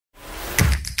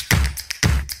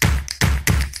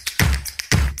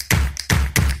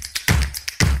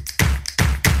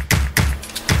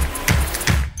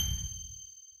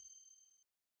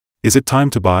Is it time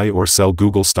to buy or sell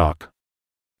Google stock?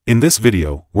 In this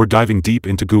video, we're diving deep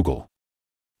into Google.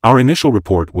 Our initial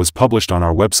report was published on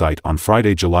our website on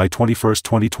Friday, July 21,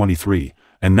 2023,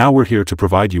 and now we're here to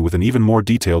provide you with an even more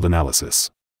detailed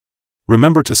analysis.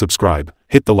 Remember to subscribe,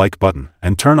 hit the like button,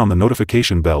 and turn on the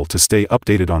notification bell to stay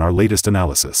updated on our latest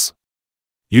analysis.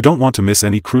 You don't want to miss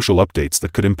any crucial updates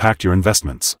that could impact your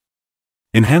investments.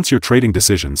 Enhance your trading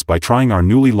decisions by trying our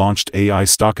newly launched AI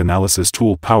stock analysis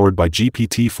tool powered by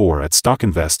GPT-4 at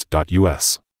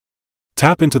StockInvest.us.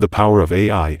 Tap into the power of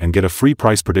AI and get a free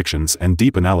price predictions and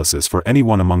deep analysis for any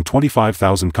one among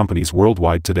 25,000 companies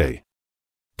worldwide today.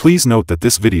 Please note that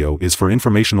this video is for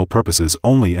informational purposes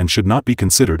only and should not be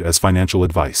considered as financial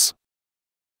advice.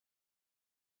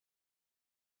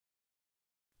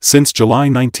 Since July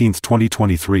 19,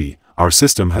 2023, our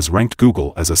system has ranked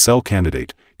Google as a sell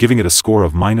candidate, giving it a score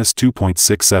of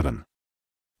 -2.67.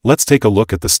 Let's take a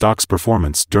look at the stock's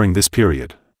performance during this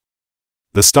period.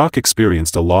 The stock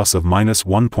experienced a loss of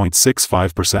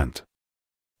 -1.65%.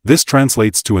 This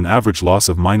translates to an average loss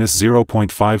of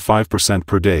 -0.55%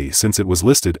 per day since it was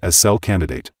listed as sell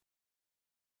candidate.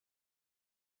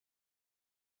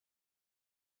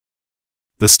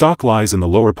 The stock lies in the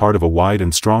lower part of a wide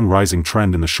and strong rising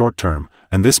trend in the short term,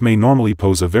 and this may normally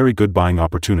pose a very good buying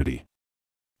opportunity.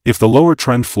 If the lower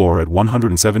trend floor at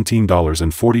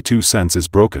 $117.42 is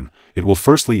broken, it will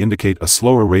firstly indicate a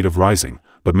slower rate of rising,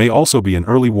 but may also be an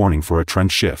early warning for a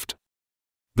trend shift.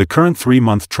 The current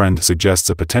 3-month trend suggests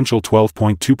a potential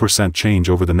 12.2% change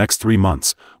over the next 3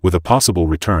 months, with a possible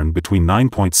return between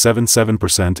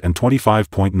 9.77% and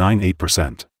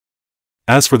 25.98%.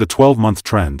 As for the 12-month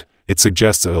trend, it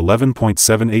suggests a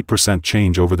 11.78%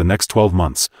 change over the next 12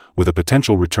 months, with a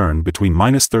potential return between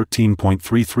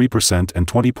 -13.33% and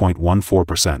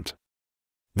 20.14%.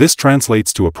 This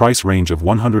translates to a price range of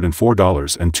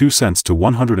 $104.02 to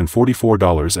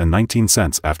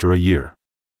 $144.19 after a year.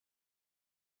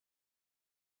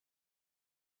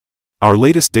 Our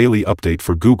latest daily update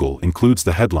for Google includes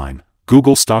the headline,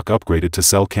 Google stock upgraded to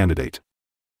sell candidate.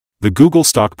 The Google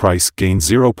stock price gained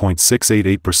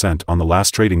 0.688% on the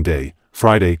last trading day,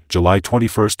 Friday, July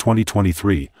 21,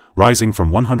 2023, rising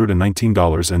from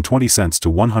 $119.20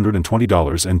 to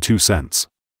 $120.02.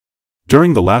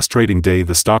 During the last trading day,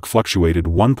 the stock fluctuated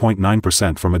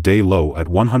 1.9% from a day low at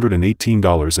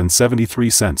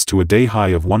 $118.73 to a day high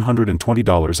of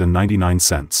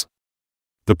 $120.99.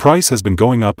 The price has been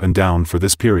going up and down for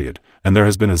this period, and there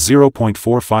has been a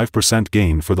 0.45%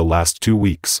 gain for the last 2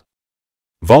 weeks.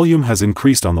 Volume has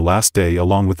increased on the last day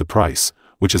along with the price,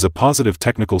 which is a positive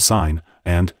technical sign,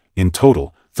 and, in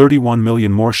total, 31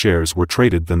 million more shares were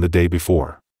traded than the day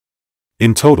before.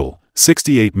 In total,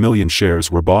 68 million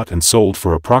shares were bought and sold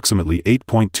for approximately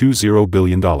 $8.20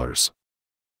 billion.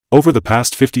 Over the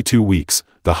past 52 weeks,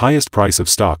 the highest price of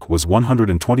stock was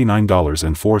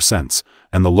 $129.04,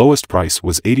 and the lowest price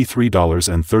was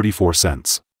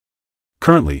 $83.34.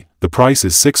 Currently, the price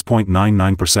is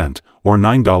 6.99%, or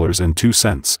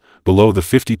 $9.02, below the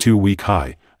 52-week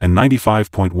high, and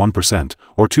 95.1%,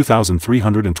 or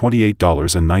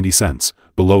 $2,328.90,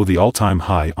 below the all-time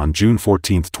high on June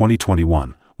 14,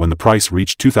 2021, when the price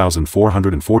reached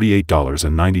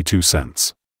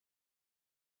 $2,448.92.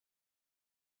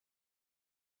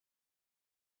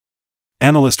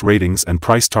 Analyst ratings and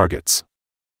price targets.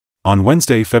 On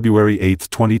Wednesday, February 8,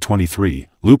 2023,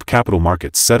 Loop Capital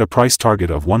Markets set a price target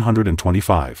of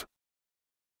 125.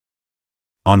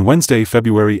 On Wednesday,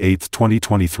 February 8,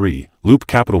 2023, Loop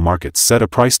Capital Markets set a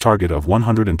price target of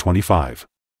 125.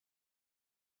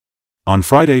 On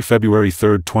Friday, February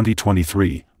 3,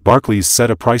 2023, Barclays set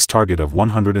a price target of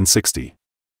 160.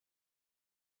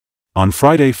 On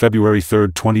Friday, February 3,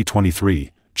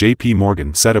 2023, JP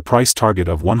Morgan set a price target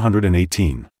of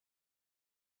 118.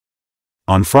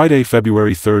 On Friday,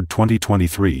 February 3,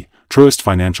 2023, Truist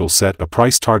Financial set a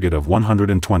price target of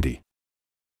 120.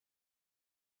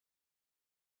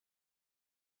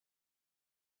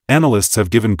 Analysts have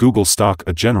given Google stock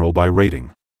a general buy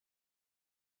rating.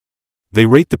 They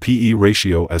rate the PE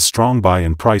ratio as strong buy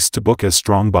and price to book as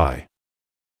strong buy.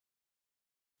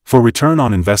 For return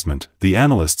on investment, the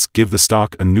analysts give the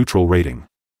stock a neutral rating.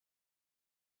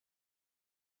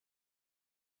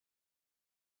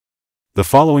 The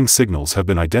following signals have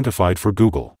been identified for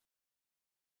Google.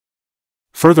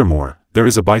 Furthermore, there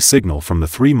is a buy signal from the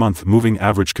 3-month moving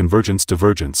average convergence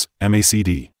divergence,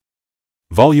 MACD.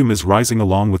 Volume is rising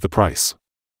along with the price.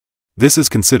 This is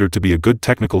considered to be a good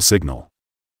technical signal.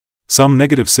 Some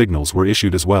negative signals were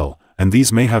issued as well, and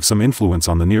these may have some influence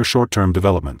on the near short-term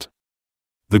development.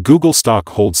 The Google stock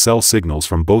holds sell signals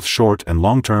from both short and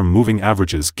long-term moving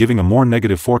averages, giving a more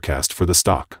negative forecast for the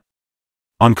stock.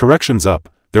 On corrections up,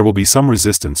 there will be some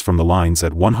resistance from the lines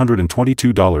at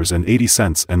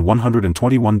 $122.80 and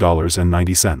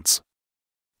 $121.90.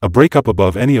 A breakup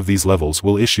above any of these levels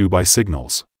will issue buy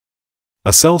signals.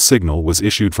 A sell signal was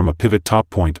issued from a pivot top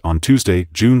point on Tuesday,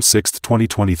 June 6,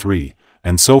 2023,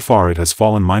 and so far it has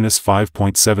fallen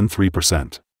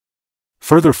 -5.73%.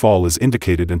 Further fall is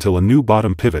indicated until a new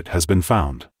bottom pivot has been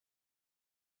found.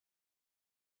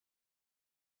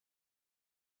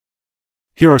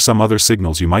 Here are some other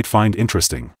signals you might find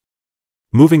interesting.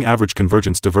 Moving average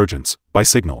convergence divergence, buy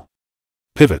signal.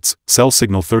 Pivots, sell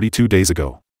signal 32 days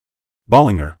ago.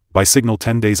 Bollinger, buy signal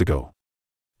 10 days ago.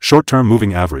 Short-term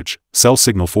moving average, sell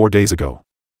signal 4 days ago.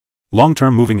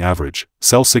 Long-term moving average,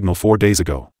 sell signal 4 days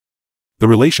ago. The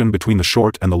relation between the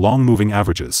short and the long moving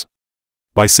averages.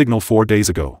 Buy signal 4 days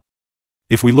ago.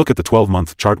 If we look at the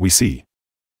 12-month chart, we see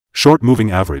short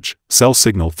moving average, sell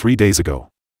signal 3 days ago.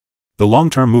 The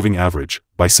long-term moving average,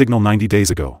 buy signal 90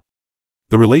 days ago.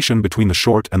 The relation between the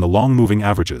short and the long moving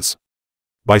averages.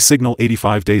 Buy signal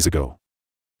 85 days ago.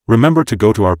 Remember to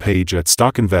go to our page at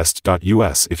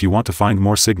StockInvest.us if you want to find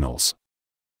more signals.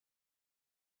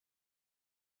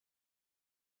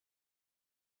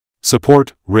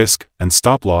 Support, risk, and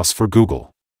stop loss for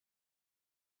Google.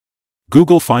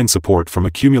 Google finds support from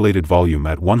accumulated volume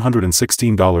at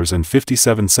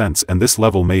 $116.57, and this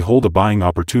level may hold a buying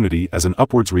opportunity as an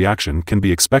upwards reaction can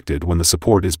be expected when the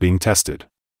support is being tested.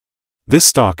 This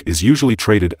stock is usually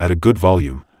traded at a good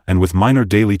volume, and with minor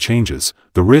daily changes,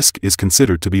 the risk is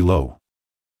considered to be low.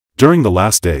 During the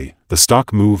last day, the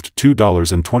stock moved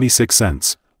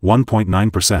 $2.26,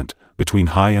 1.9%, between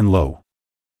high and low.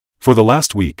 For the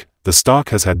last week, the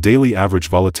stock has had daily average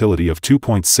volatility of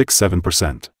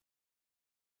 2.67%.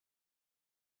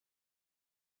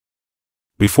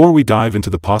 Before we dive into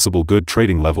the possible good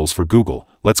trading levels for Google,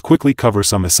 let's quickly cover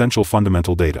some essential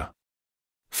fundamental data.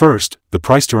 First, the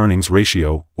price-to-earnings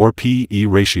ratio, or P/E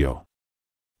ratio.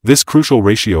 This crucial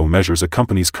ratio measures a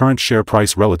company's current share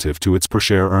price relative to its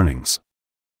per-share earnings.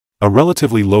 A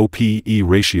relatively low P/E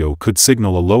ratio could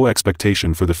signal a low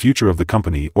expectation for the future of the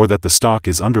company or that the stock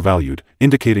is undervalued,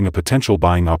 indicating a potential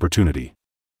buying opportunity.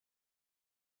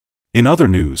 In other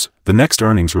news, the next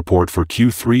earnings report for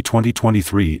Q3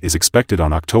 2023 is expected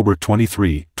on October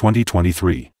 23,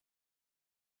 2023.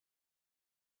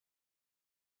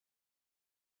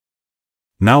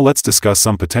 Now let's discuss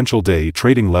some potential day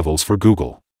trading levels for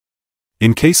Google.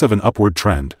 In case of an upward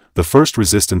trend, the first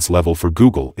resistance level for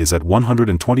Google is at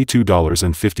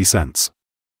 $122.50.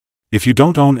 If you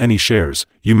don't own any shares,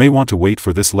 you may want to wait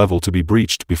for this level to be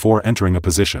breached before entering a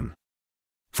position.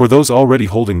 For those already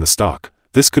holding the stock,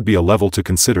 this could be a level to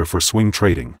consider for swing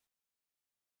trading.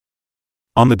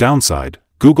 On the downside,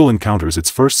 Google encounters its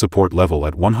first support level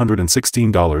at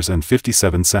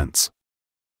 $116.57.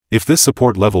 If this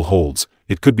support level holds,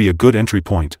 it could be a good entry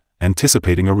point,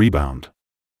 anticipating a rebound.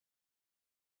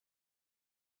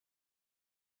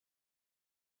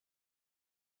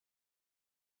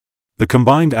 The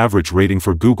combined average rating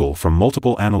for Google from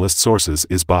multiple analyst sources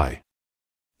is buy.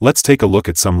 Let's take a look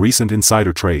at some recent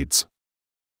insider trades.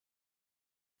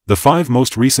 The 5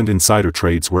 most recent insider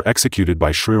trades were executed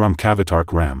by Shriram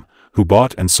Kavitark Ram, who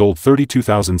bought and sold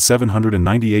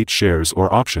 32,798 shares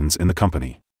or options in the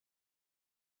company.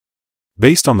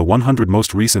 Based on the 100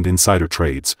 most recent insider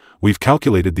trades, we've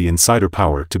calculated the insider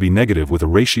power to be negative with a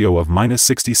ratio of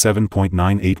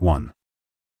 -67.981.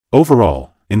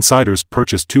 Overall, insiders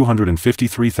purchased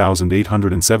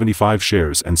 253,875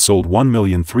 shares and sold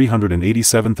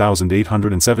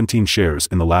 1,387,817 shares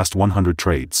in the last 100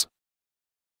 trades.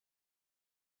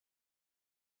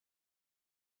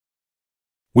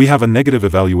 We have a negative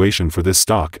evaluation for this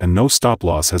stock and no stop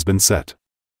loss has been set.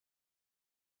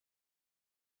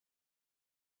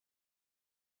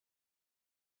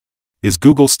 Is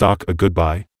Google stock a good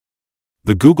buy?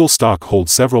 The Google stock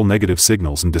holds several negative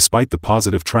signals, and despite the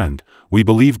positive trend, we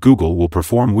believe Google will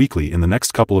perform weakly in the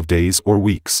next couple of days or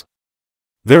weeks.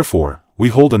 Therefore, we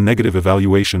hold a negative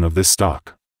evaluation of this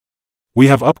stock. We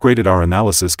have upgraded our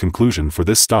analysis conclusion for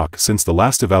this stock since the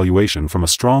last evaluation from a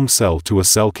strong sell to a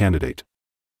sell candidate.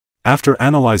 After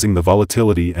analyzing the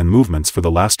volatility and movements for the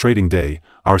last trading day,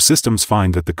 our systems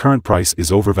find that the current price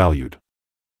is overvalued.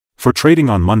 For trading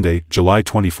on Monday, July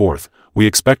 24th, we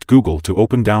expect Google to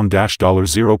open down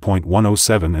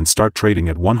 $0.107 and start trading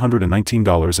at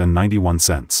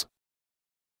 $119.91.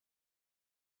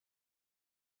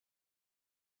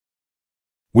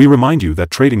 We remind you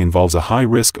that trading involves a high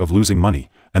risk of losing money,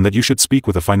 and that you should speak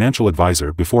with a financial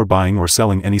advisor before buying or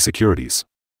selling any securities.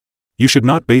 You should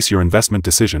not base your investment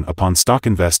decision upon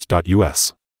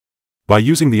StockInvest.us. By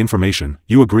using the information,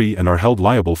 you agree and are held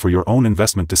liable for your own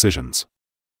investment decisions.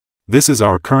 This is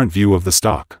our current view of the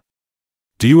stock.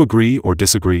 Do you agree or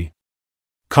disagree?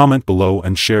 Comment below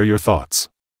and share your thoughts.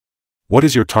 What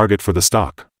is your target for the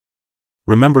stock?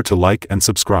 Remember to like and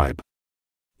subscribe.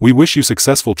 We wish you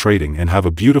successful trading and have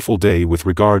a beautiful day with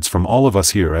regards from all of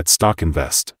us here at Stock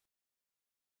Invest.